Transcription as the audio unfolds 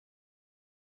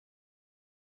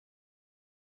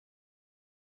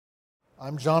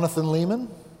I'm Jonathan Lehman.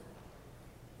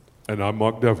 And I'm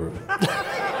Mark Dever.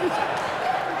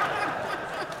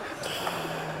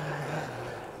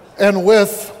 And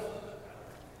with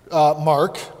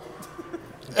Mark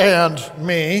and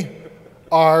me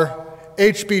are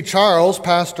H.B. Charles,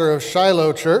 pastor of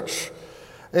Shiloh Church,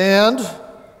 and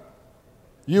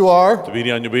you are? Thabiti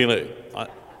Anyabwile,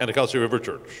 Anacostia River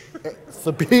Church.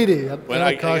 Thabiti. Well,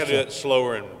 I got to do that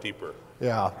slower and deeper.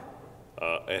 Yeah.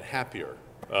 And happier.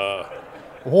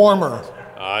 Warmer.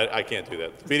 I can't do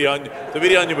that. Thabiti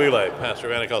Anyabwile, pastor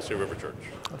of Anacostia River Church.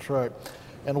 That's right.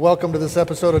 And welcome to this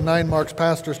episode of 9 Marks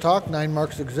Pastors Talk. 9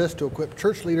 Marks exists to equip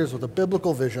church leaders with a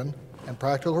biblical vision and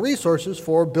practical resources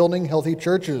for building healthy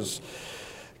churches.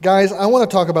 Guys, I want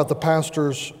to talk about the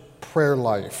pastor's prayer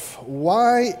life.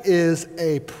 Why is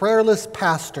a prayerless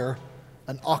pastor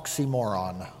an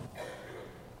oxymoron?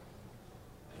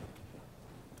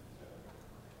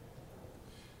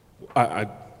 I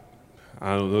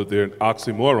don't know if they're an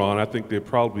oxymoron. I think they're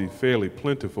probably fairly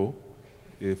plentiful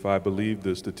if I believe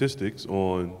the statistics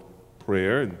on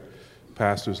prayer and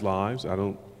pastors' lives. I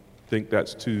don't think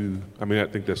that's too, I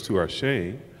think that's to our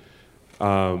shame.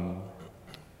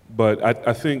 But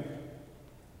I think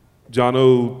John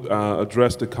O.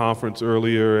 Addressed the conference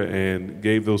earlier and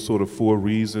gave those sort of 4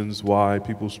 reasons why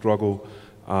people struggle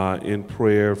in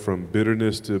prayer, from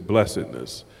bitterness to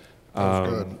blessedness.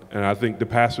 And I think the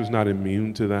pastor's not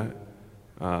immune to that.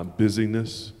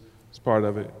 Busyness is part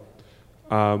of it.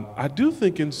 I do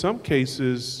think in some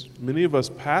cases, many of us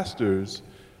pastors,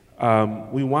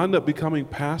 we wind up becoming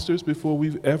pastors before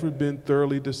we've ever been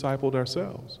thoroughly discipled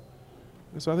ourselves.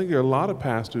 And so I think there are a lot of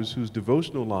pastors whose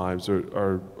devotional lives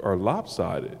are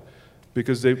lopsided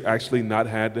because they've actually not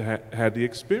had the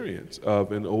experience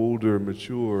of an older,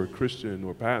 mature Christian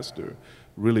or pastor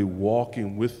really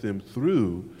walking with them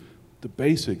through the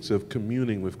basics of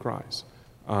communing with Christ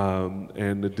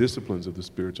and the disciplines of the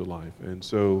spiritual life. And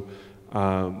so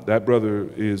that brother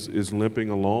is limping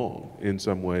along in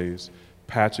some ways,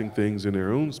 patching things in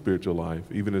their own spiritual life,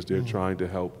 even as they're trying to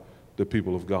help the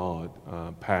people of God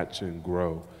patch and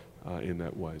grow in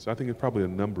that way. So I think it's probably a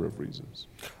number of reasons.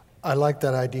 I like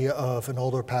that idea of an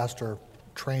older pastor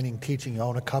training, teaching. I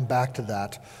want to come back to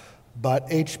that. But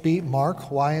HB,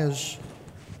 Mark, why is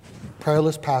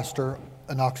prayerless pastor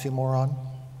an oxymoron?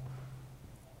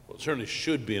 Well, it certainly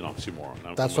should be an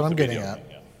oxymoron. That's what I'm getting at.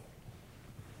 Yeah.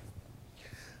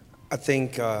 I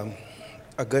think a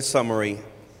good summary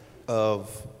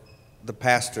of the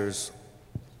pastor's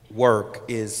work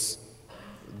is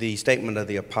the statement of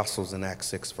the apostles in Acts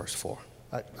 6, verse 4.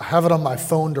 I have it on my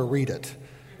phone to read it.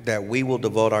 That we will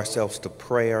devote ourselves to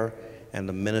prayer and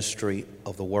the ministry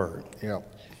of the word. Yeah.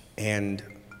 And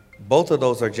both of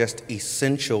those are just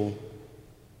essential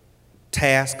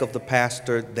tasks of the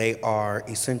pastor. They are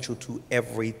essential to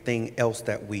everything else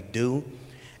that we do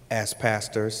as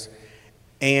pastors.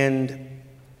 And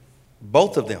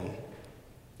both of them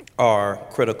are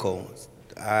critical.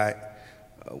 I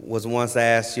was once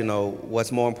asked,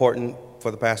 what's more important for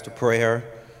the pastor, prayer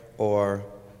or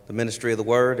the ministry of the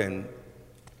word? And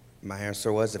my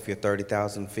answer was, if you're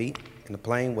 30,000 feet in a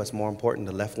plane, what's more important,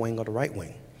 the left wing or the right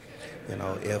wing?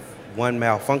 If one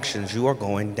malfunctions, you are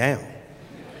going down.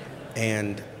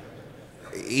 And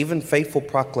even faithful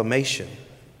proclamation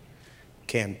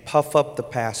can puff up the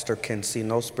pastor, can see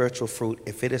no spiritual fruit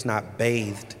if it is not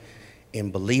bathed in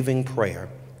believing prayer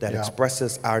that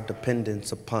expresses our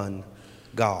dependence upon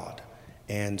God.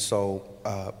 And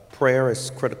so prayer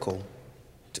is critical.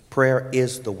 Prayer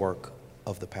is the work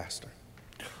of the pastor.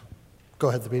 Go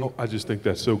ahead, Thabiti. I just think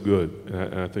that's so good,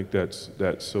 and I think that's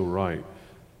so right.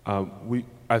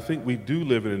 I think we do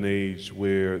live in an age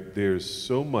where there's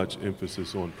so much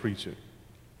emphasis on preaching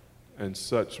and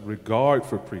such regard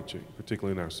for preaching,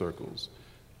 particularly in our circles,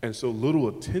 and so little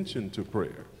attention to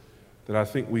prayer that I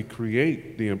think we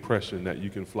create the impression that you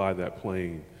can fly that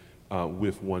plane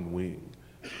with one wing.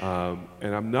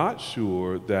 And I'm not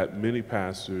sure that many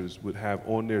pastors would have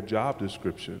on their job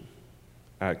description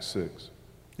Acts 6,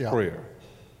 prayer,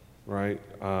 right?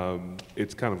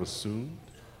 It's kind of assumed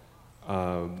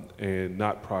and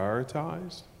not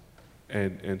prioritized.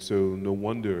 And so no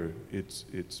wonder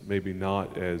it's maybe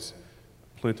not as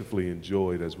plentifully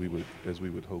enjoyed as we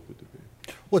would hope it to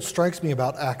be. What strikes me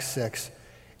about Acts 6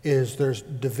 is there's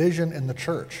division in the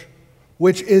church,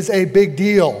 which is a big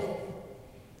deal.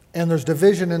 And there's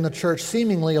division in the church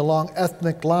seemingly along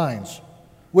ethnic lines,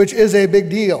 which is a big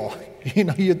deal.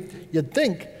 You'd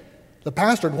think the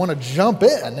pastor would want to jump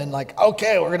in and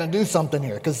okay, we're going to do something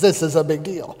here because this is a big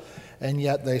deal. And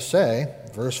yet they say,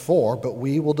 verse 4, but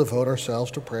we will devote ourselves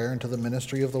to prayer and to the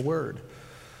ministry of the word.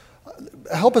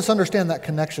 Help us understand that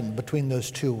connection between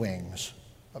those two wings,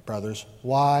 brothers.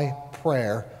 Why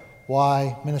prayer?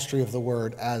 Why ministry of the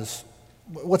word?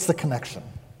 What's the connection?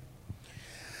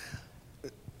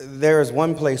 There is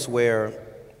one place where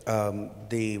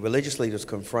the religious leaders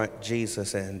confront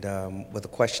Jesus and with a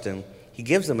question. He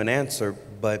gives them an answer,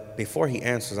 but before he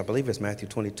answers, I believe it's Matthew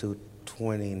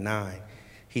 22:29,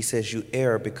 he says, "You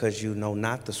err because you know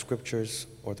not the scriptures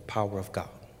or the power of God.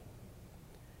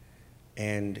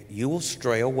 And you will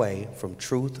stray away from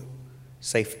truth,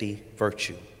 safety,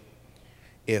 virtue,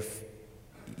 if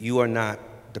you are not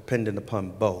dependent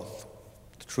upon both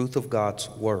the truth of God's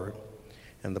word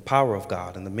and the power of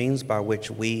God, and the means by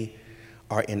which we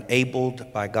are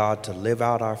enabled by God to live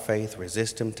out our faith,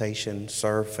 resist temptation,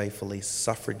 serve faithfully,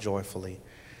 suffer joyfully,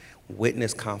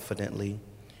 witness confidently,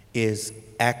 is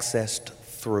accessed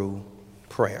through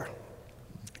prayer."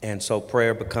 And so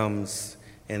prayer becomes,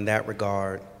 in that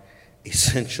regard,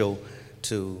 essential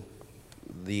to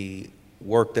the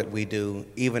work that we do,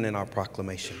 even in our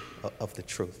proclamation of the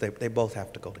truth. They both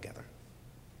have to go together.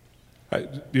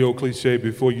 The old cliche,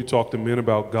 before you talk to men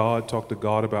about God, talk to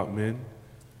God about men.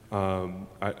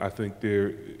 I think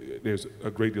there's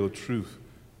a great deal of truth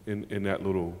in that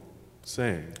little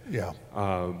saying. Yeah.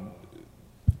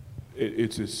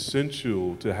 It's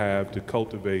essential to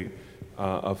cultivate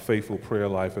a faithful prayer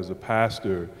life as a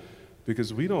pastor,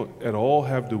 because we don't at all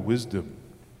have the wisdom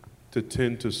to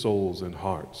tend to souls and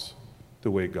hearts the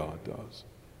way God does.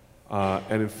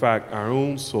 And in fact, our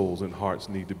own souls and hearts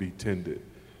need to be tended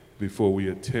before we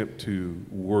attempt to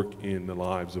work in the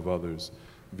lives of others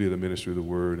via the ministry of the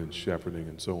word and shepherding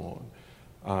and so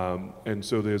on. And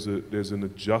so there's an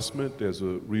adjustment, there's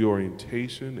a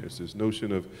reorientation, there's this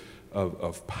notion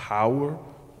of power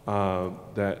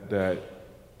that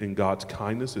in God's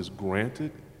kindness is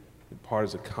granted, in part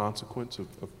as a consequence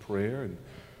of prayer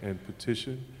and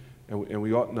petition. And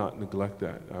we ought not neglect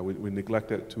that. We neglect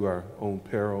that to our own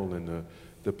peril and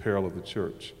the peril of the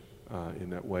church in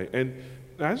that way. And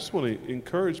I just want to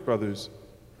encourage brothers,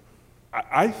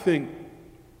 I think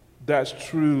that's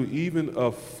true even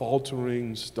of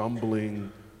faltering,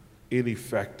 stumbling,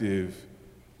 ineffective,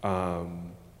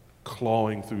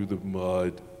 clawing through the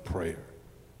mud prayer.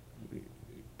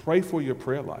 Pray for your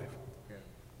prayer life.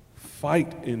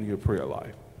 Fight in your prayer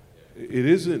life. It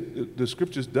isn't, the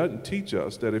scriptures doesn't teach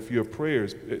us that if your prayer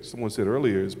is, someone said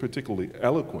earlier, is particularly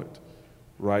eloquent,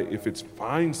 right? If it's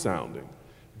fine sounding,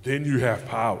 then you have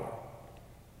power.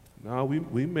 No,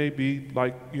 we may be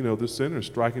like, the sinner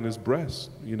striking his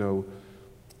breast,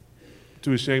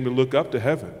 too ashamed to look up to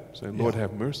heaven, saying, Lord,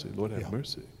 have mercy, Lord, have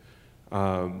mercy.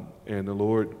 And the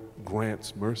Lord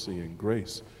grants mercy and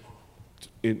grace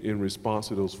in response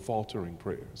to those faltering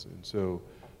prayers. And so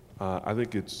I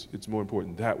think it's more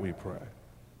important that we pray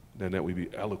than that we be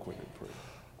eloquent in prayer.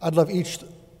 I'd love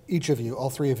each of you,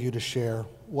 all three of you, to share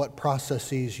what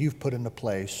processes you've put into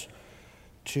place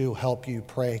to help you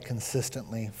pray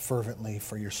consistently, fervently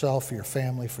for yourself, for your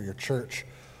family, for your church.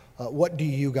 What do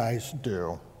you guys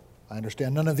do? I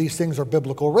understand none of these things are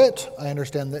biblical writ. I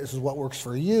understand this is what works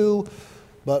for you,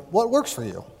 but what works for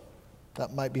you?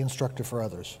 That might be instructive for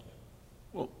others.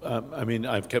 Well,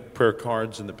 I've kept prayer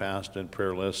cards in the past and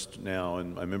prayer lists now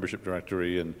in my membership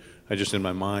directory, and I just in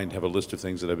my mind have a list of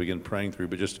things that I begin praying through.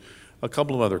 But just a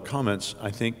couple of other comments.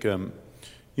 I think, on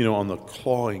the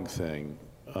clawing thing,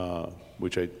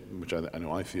 which I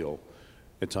know I feel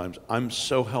at times, I'm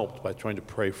so helped by trying to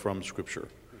pray from Scripture.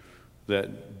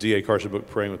 That D.A. Carson book,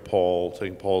 Praying with Paul,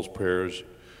 taking Paul's prayers.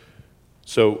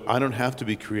 So I don't have to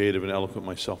be creative and eloquent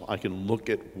myself. I can look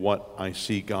at what I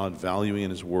see God valuing in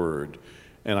His Word,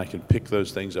 and I can pick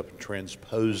those things up and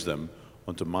transpose them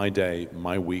onto my day,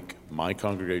 my week, my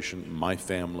congregation, my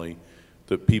family,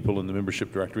 the people in the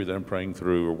membership directory that I'm praying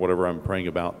through, or whatever I'm praying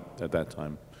about at that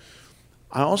time.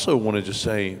 I also want to just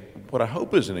say what I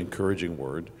hope is an encouraging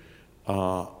word.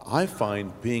 I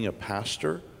find being a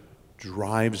pastor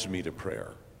drives me to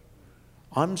prayer.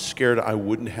 I'm scared I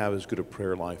wouldn't have as good a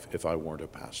prayer life if I weren't a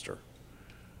pastor.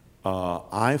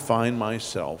 I find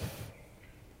myself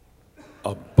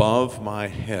above my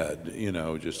head,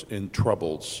 just in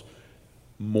troubles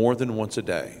more than once a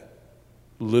day.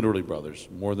 Literally, brothers,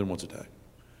 more than once a day.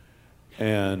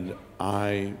 And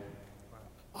I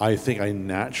think I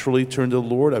naturally turn to the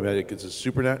Lord. I mean, it's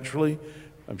supernaturally.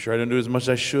 I'm sure I don't do as much as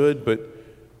I should, but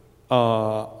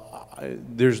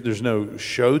there's no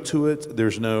show to it.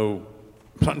 I'm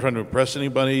not trying to impress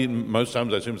anybody. Most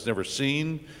times I assume it's never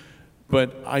seen.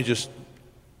 But I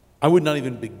would not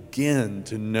even begin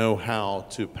to know how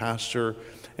to pastor.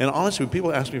 And honestly, when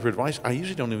people ask me for advice, I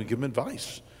usually don't even give them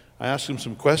advice. I ask them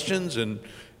some questions and,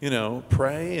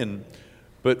 pray.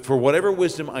 But for whatever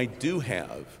wisdom I do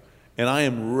have, and I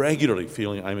am regularly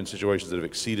feeling I'm in situations that have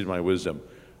exceeded my wisdom,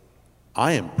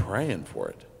 I am praying for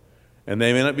it. And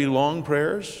they may not be long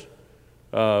prayers,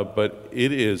 but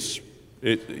it is,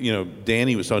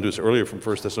 Danny was talking to us earlier from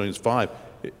 1 Thessalonians 5.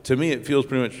 To me, it feels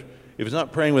pretty much, if it's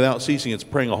not praying without ceasing, it's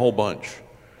praying a whole bunch.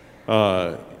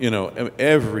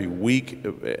 Every week,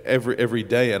 every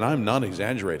day, and I'm not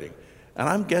exaggerating. And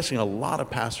I'm guessing a lot of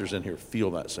pastors in here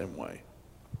feel that same way.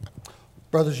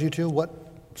 Brothers, you two, what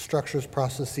structures,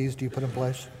 processes do you put in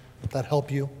place that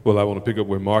help you? Well, I want to pick up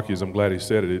where Mark is. I'm glad he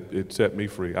said it. It set me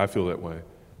free. I feel that way.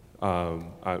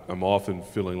 I'm often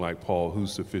feeling like Paul,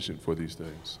 who's sufficient for these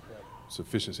things.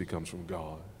 Sufficiency comes from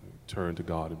God. Turn to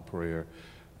God in prayer.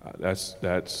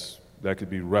 That could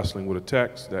be wrestling with a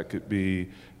text. That could be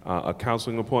a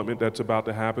counseling appointment that's about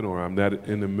to happen, or I'm that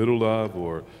in the middle of,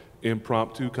 or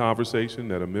impromptu conversation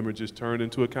that a member just turned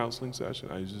into a counseling session.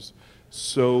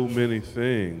 So many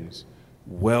things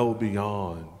well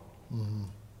beyond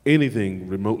anything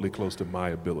remotely close to my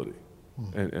ability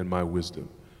and my wisdom.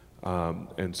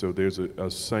 And so there's a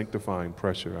sanctifying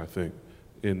pressure, I think,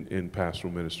 in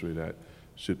pastoral ministry that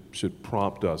should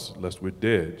prompt us, lest we're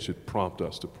dead, should prompt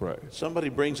us to pray. Somebody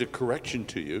brings a correction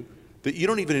to you that you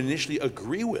don't even initially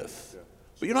agree with,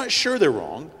 but you're not sure they're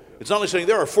wrong. It's not like saying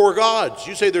there are 4 gods.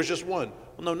 You say there's just one.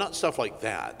 Well, no, not stuff like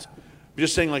that.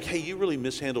 Just saying like, hey, you really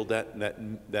mishandled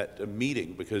that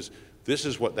meeting because this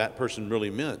is what that person really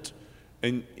meant.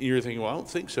 And you're thinking, well, I don't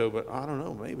think so, but I don't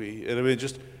know, maybe. And I mean,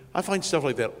 I find stuff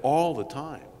like that all the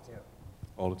time. Yeah.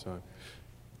 All the time.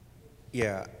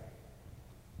 Yeah.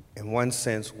 In one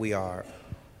sense, we are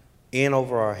in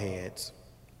over our heads,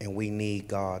 and we need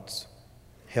God's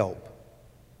help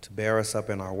to bear us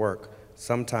up in our work.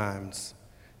 Sometimes,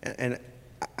 and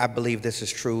I believe this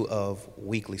is true of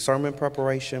weekly sermon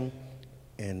preparation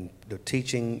and the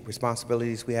teaching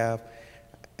responsibilities we have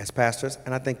as pastors,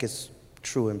 and I think it's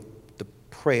true in the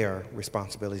prayer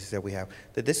responsibilities that we have,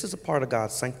 that this is a part of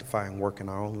God's sanctifying work in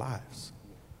our own lives.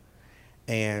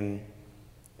 And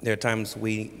there are times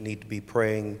we need to be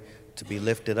praying to be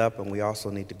lifted up, and we also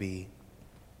need to be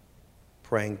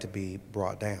praying to be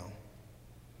brought down.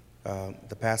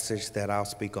 The passage that I'll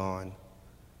speak on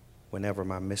whenever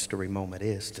my mystery moment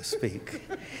is to speak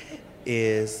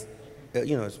is,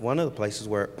 it's one of the places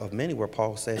of many where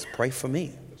Paul says, pray for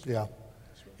me. Yeah.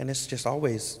 And it's just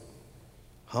always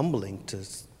humbling to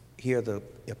hear the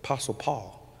Apostle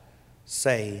Paul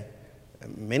say,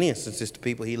 in many instances to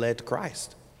people he led to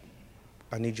Christ,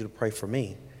 I need you to pray for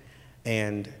me.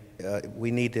 And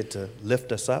we needed to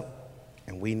lift us up,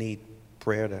 and we need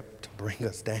prayer to bring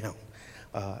us down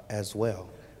as well.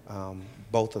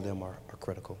 Both of them are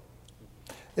critical.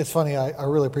 It's funny, I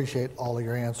really appreciate all of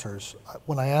your answers.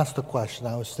 When I asked the question,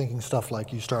 I was thinking stuff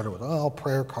like you started with,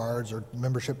 prayer cards or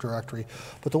membership directory.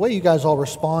 But the way you guys all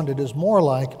responded is more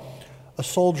like a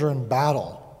soldier in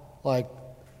battle. Like,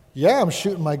 yeah, I'm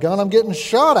shooting my gun, I'm getting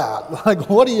shot at. Like,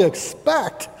 what do you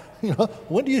expect?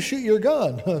 When do you shoot your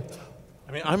gun?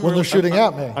 When they're shooting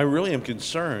at me. I really am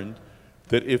concerned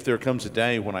that if there comes a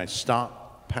day when I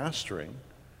stop pastoring,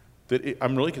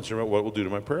 I'm really concerned about what it will do to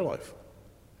my prayer life.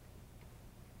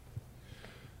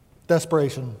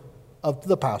 Desperation of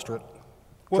the pastorate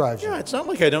drives you. Yeah, it's not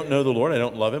like I don't know the Lord. I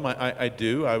don't love Him. I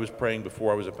do. I was praying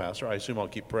before I was a pastor. I assume I'll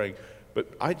keep praying. But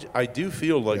I do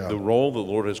feel like the role the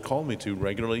Lord has called me to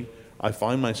regularly, I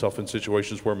find myself in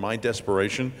situations where my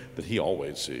desperation that He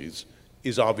always sees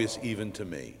is obvious even to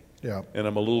me. Yeah. And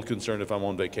I'm a little concerned if I'm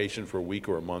on vacation for a week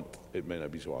or a month, it may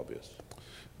not be so obvious.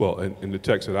 Well, in the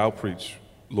text that I'll preach,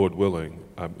 Lord willing,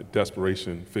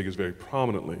 desperation figures very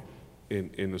prominently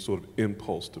in the sort of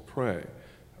impulse to pray.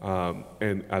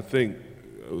 And I think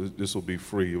this will be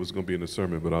free. It was going to be in the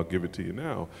sermon, but I'll give it to you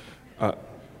now.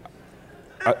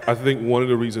 I think one of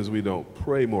the reasons we don't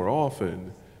pray more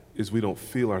often is we don't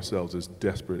feel ourselves as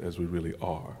desperate as we really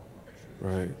are,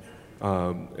 right?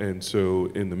 And so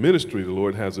in the ministry, the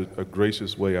Lord has a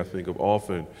gracious way, I think, of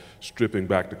often stripping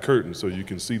back the curtain so you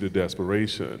can see the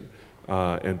desperation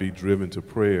and be driven to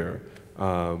prayer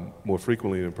more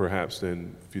frequently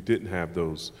than if you didn't have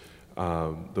those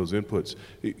inputs.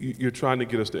 You're trying to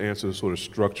get us to answer the sort of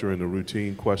structure and the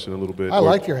routine question a little bit. I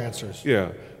like your answers.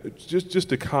 Yeah. Just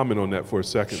to comment on that for a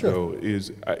second, Sure. though,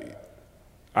 is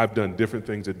I've done different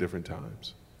things at different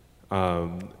times.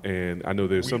 And I know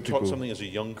there's some people... Were you taught something as a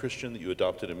young Christian that you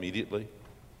adopted immediately?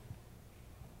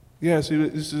 Yeah, see,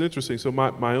 this is interesting. So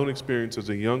my own experience as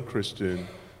a young Christian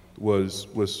was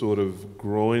sort of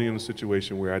growing in a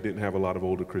situation where I didn't have a lot of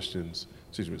older Christians,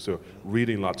 so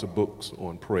reading lots of books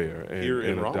on prayer and Here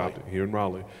in adopting Raleigh. here in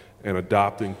Raleigh, and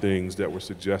adopting things that were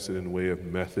suggested in the way of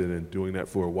method and doing that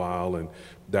for a while and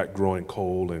that growing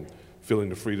cold and feeling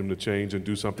the freedom to change and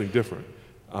do something different.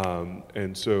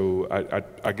 And so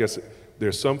I guess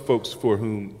there's some folks for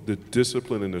whom the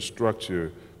discipline and the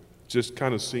structure just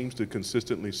kind of seems to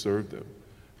consistently serve them.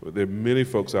 But there are many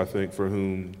folks, I think, for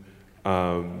whom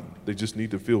they just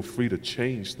need to feel free to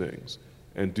change things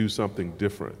and do something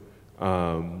different,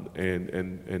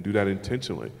 and do that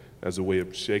intentionally as a way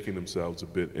of shaking themselves a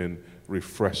bit and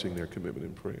refreshing their commitment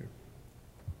in prayer.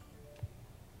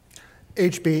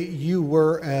 HB, you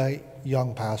were a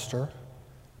young pastor,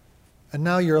 and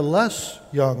now you're a less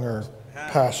younger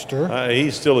pastor.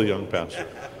 He's still a young pastor.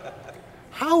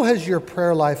 How has your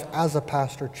prayer life as a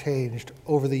pastor changed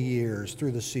over the years,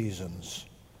 through the seasons?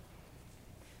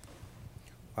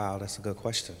 Wow, that's a good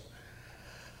question.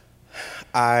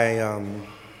 I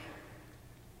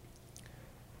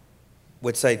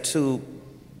would say two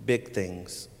big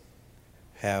things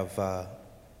have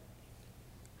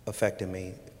affected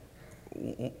me.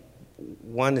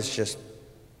 One is just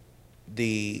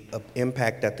the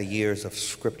impact that the years of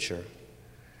Scripture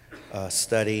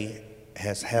study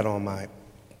has had on my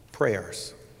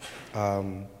prayers.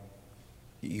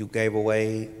 You gave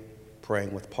away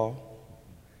praying with Paul,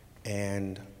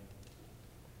 and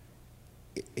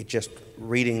it just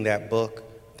reading that book,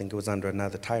 I think it was under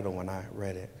another title when I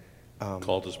read it.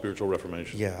 Called to Spiritual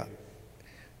Reformation. Yeah,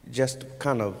 just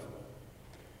kind of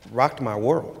rocked my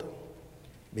world,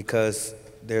 because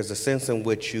there's a sense in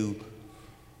which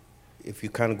if you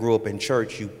kind of grew up in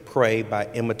church, you pray by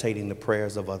imitating the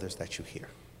prayers of others that you hear.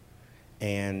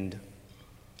 And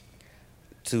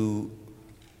to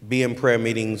be in prayer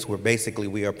meetings where basically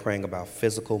we are praying about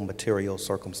physical, material,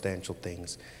 circumstantial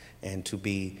things, and to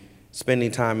be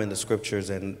spending time in the Scriptures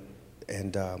and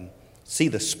see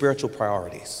the spiritual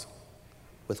priorities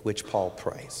with which Paul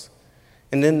prays.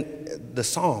 And then the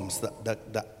Psalms,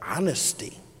 the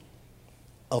honesty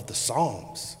of the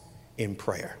Psalms in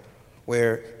prayer,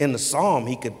 where in the Psalm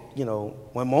he could,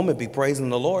 one moment be praising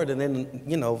the Lord, and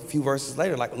then, a few verses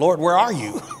later, like, Lord, where are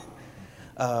you?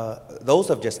 Those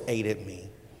have just aided me.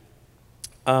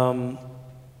 And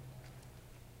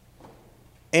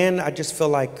I just feel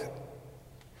like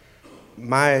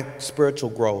my spiritual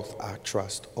growth, I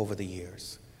trust, over the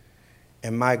years,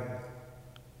 and my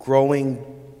growing,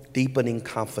 deepening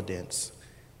confidence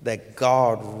that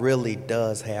God really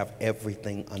does have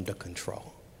everything under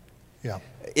control. Yeah.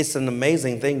 It's an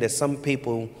amazing thing that some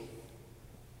people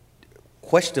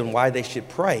question why they should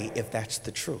pray if that's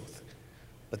the truth.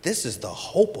 But this is the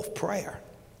hope of prayer.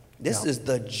 This is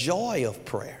the joy of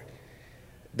prayer,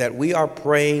 that we are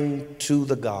praying to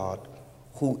the God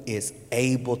who is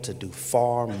able to do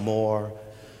far more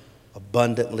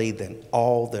abundantly than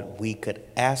all that we could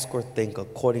ask or think,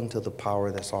 according to the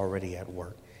power that's already at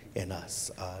work in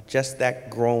us. Just that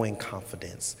growing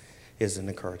confidence is an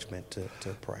encouragement to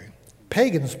pray.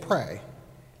 Pagans pray.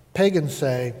 Pagans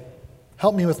say,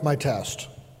 help me with my test.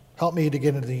 Help me to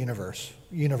get into the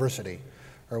university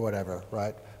or whatever,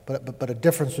 right? But a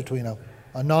difference between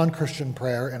a non-Christian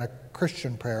prayer and a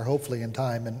Christian prayer, hopefully in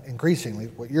time and increasingly,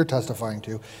 what you're testifying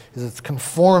to, is it's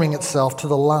conforming itself to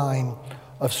the line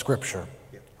of Scripture,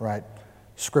 right?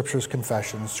 Scripture's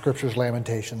confessions, Scripture's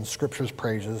lamentations, Scripture's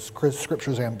praises,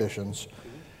 Scripture's ambitions.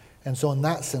 And so in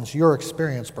that sense, your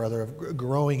experience, brother, of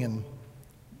growing in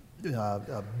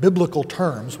biblical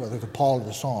terms, whether the Paul or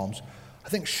the Psalms, I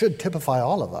think should typify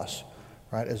all of us,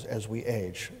 right, as we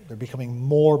age. They're becoming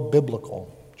more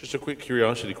biblical. Just a quick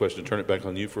curiosity question, turn it back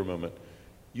on you for a moment.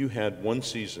 You had one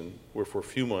season where for a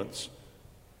few months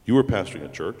you were pastoring a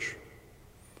church,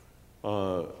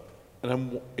 and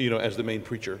I'm, as the main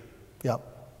preacher. Yeah.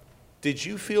 Did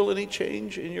you feel any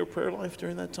change in your prayer life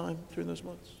during that time, during those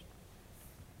months?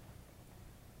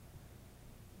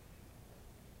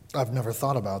 I've never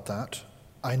thought about that.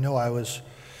 I don't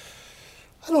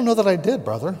know that I did,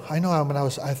 brother. I know I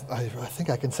think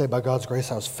I can say by God's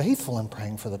grace I was faithful in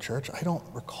praying for the church. I don't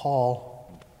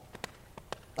recall.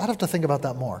 I'd have to think about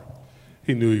that more.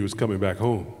 He knew he was coming back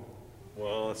home.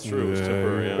 Well, that's true. It was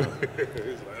temporary, yeah.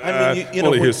 I mean,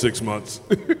 only here 6 months.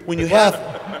 When you have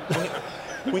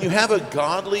a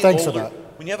godly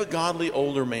when you have a godly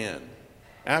older man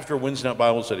after a Wednesday night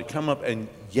Bible study come up and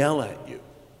yell at you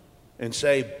and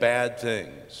say bad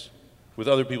things with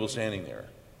other people standing there,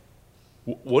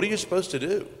 what are you supposed to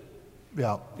do?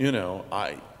 Yeah.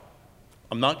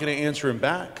 I'm not going to answer him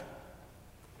back.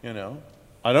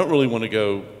 I don't really want to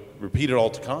go repeat it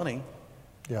all to Connie.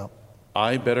 Yeah.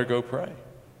 I better go pray.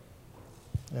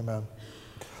 Amen.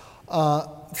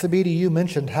 Thabiti, you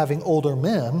mentioned having older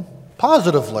men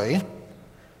positively.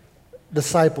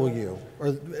 disciple you,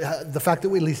 or the fact that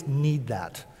we at least need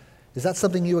that. Is that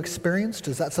something you experienced?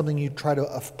 Is that something you try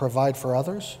to provide for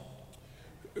others?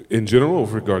 In general,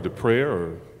 with regard to prayer,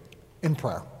 or? In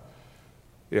prayer.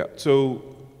 Yeah, so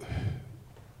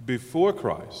before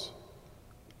Christ,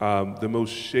 the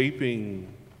most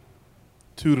shaping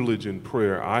tutelage in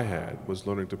prayer I had was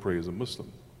learning to pray as a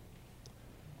Muslim,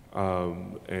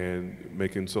 and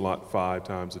making Salat 5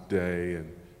 times a day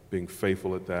and being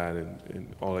faithful at that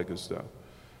and all that good stuff.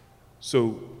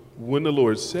 So when the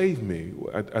Lord saved me,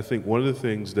 I think one of the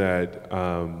things that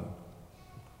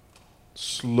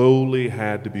slowly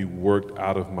had to be worked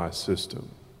out of my system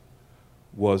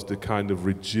was the kind of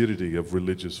rigidity of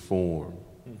religious form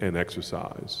and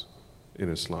exercise in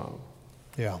Islam.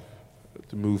 Yeah.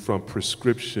 To move from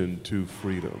prescription to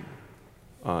freedom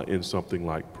in something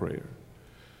like prayer.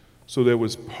 So there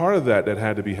was part of that that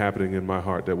had to be happening in my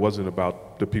heart that wasn't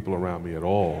about the people around me at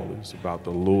all. It was about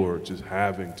the Lord just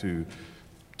having to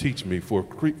teach me for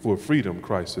freedom,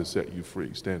 Christ has set you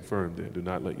free. Stand firm then. Do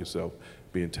not let yourself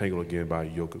be entangled again by a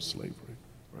yoke of slavery,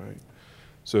 right?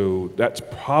 So that's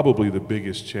probably the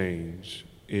biggest change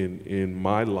in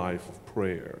my life of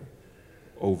prayer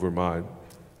over my,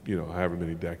 however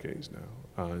many decades now.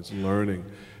 It's learning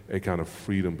a kind of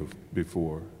freedom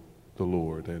before the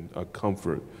Lord and a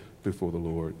comfort before the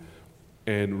Lord,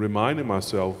 and reminding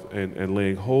myself and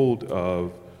laying hold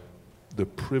of the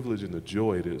privilege and the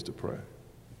joy it is to pray.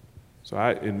 So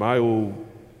in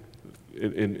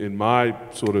my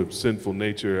sort of sinful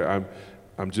nature,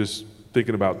 I'm just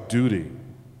thinking about duty,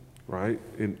 right?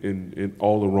 In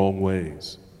all the wrong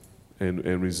ways,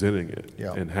 and resenting it,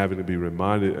 Yeah. and having to be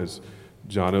reminded, as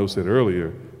John O said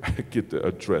earlier, I get to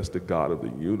address the God of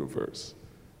the universe,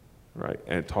 right?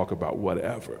 And talk about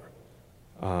whatever.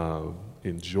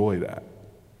 Enjoy that.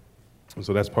 And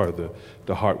so that's part of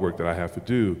the hard work that I have to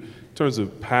do. In terms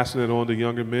of passing it on to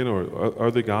younger men or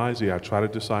other guys, I try to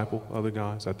disciple other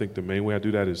guys. I think the main way I do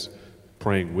that is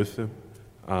praying with them,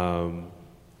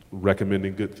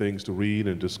 recommending good things to read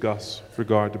and discuss with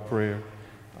regard to prayer,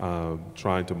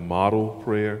 trying to model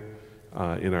prayer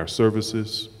in our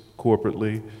services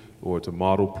corporately, or to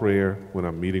model prayer when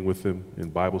I'm meeting with them in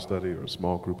Bible study or a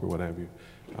small group or what have you.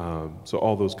 So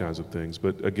all those kinds of things.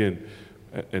 But again,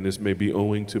 and this may be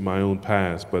owing to my own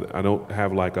past, but I don't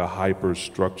have like a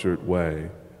hyper-structured way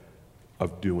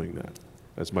of doing that,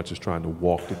 as much as trying to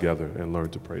walk together and learn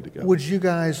to pray together. Would you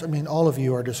guys, all of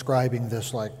you are describing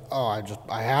this like, I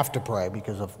have to pray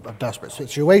because of desperate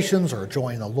situations or joy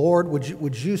in the Lord.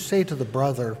 Would you say to the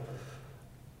brother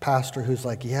pastor who's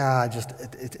like,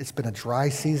 it's been a dry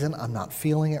season, I'm not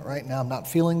feeling it right now, I'm not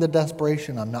feeling the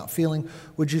desperation,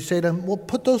 would you say to him, well,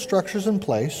 put those structures in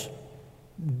place,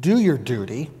 do your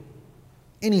duty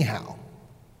anyhow?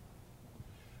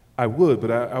 I would, but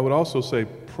I would also say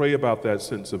pray about that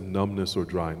sense of numbness or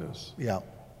dryness. Yeah.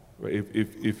 Right?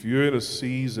 If you're in a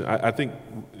season, I think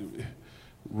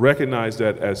recognize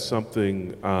that as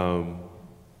something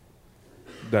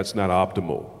that's not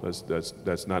optimal,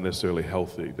 that's not necessarily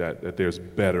healthy, that there's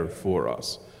better for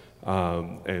us.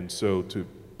 And so to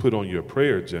put on your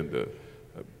prayer agenda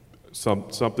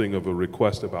something of a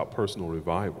request about personal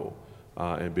revival,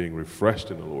 and being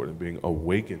refreshed in the Lord and being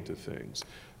awakened to things,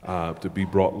 to be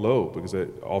brought low, because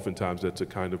oftentimes that's a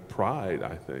kind of pride,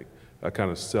 I think, a kind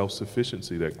of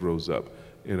self-sufficiency that grows up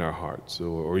in our hearts,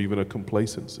 or even a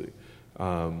complacency.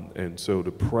 And so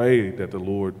to pray that the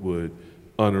Lord would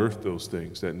unearth those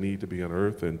things that need to be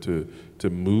unearthed, and to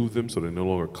move them so they're no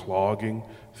longer clogging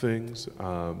things,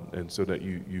 and so that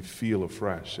you feel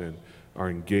afresh and are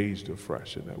engaged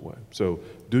afresh in that way. So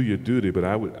do your duty, but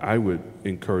I would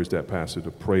encourage that pastor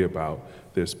to pray about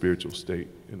their spiritual state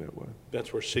in that way.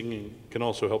 That's where singing can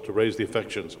also help to raise the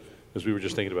affections, as we were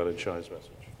just thinking about in Shai's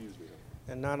message.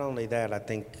 And not only that, I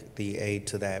think the aid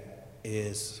to that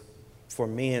is, for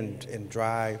me in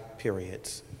dry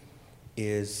periods,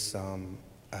 is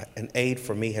an aid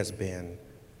for me has been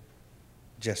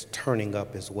just turning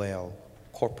up as well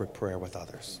corporate prayer with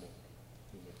others.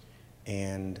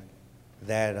 And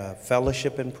that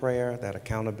fellowship in prayer, that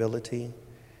accountability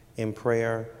in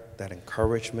prayer, that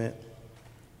encouragement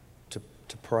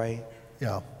to pray,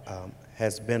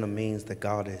 has been a means that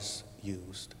God has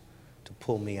used to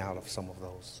pull me out of some of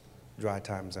those dry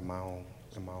times in my own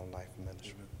life and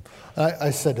ministry.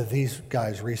 I said to these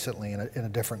guys recently in a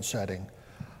different setting,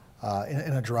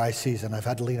 in a dry season, I've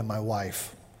had to lean on my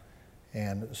wife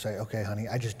and say, okay, honey,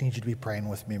 I just need you to be praying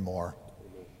with me more,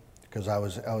 because I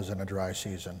was in a dry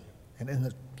season. And in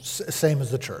the same as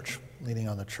the church, leaning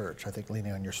on the church. I think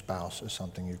leaning on your spouse is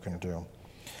something you can do.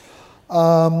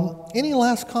 Any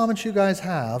last comments you guys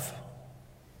have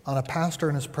on a pastor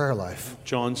and his prayer life.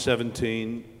 John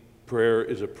 17, prayer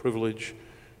is a privilege.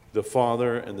 The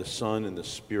Father and the Son and the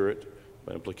Spirit,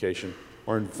 by implication,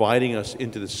 are inviting us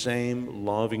into the same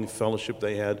loving fellowship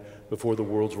they had before the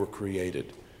worlds were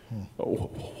created. Oh,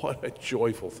 what a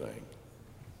joyful thing.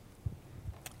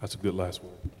 That's a good last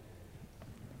word.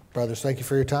 Brothers, thank you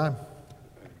for your time.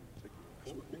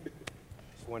 Just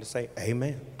want to say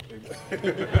amen.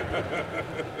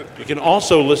 You can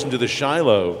also listen to the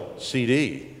Shiloh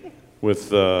CD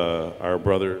with our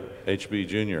brother HB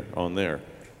Jr. on there,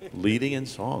 leading in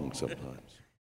song sometimes.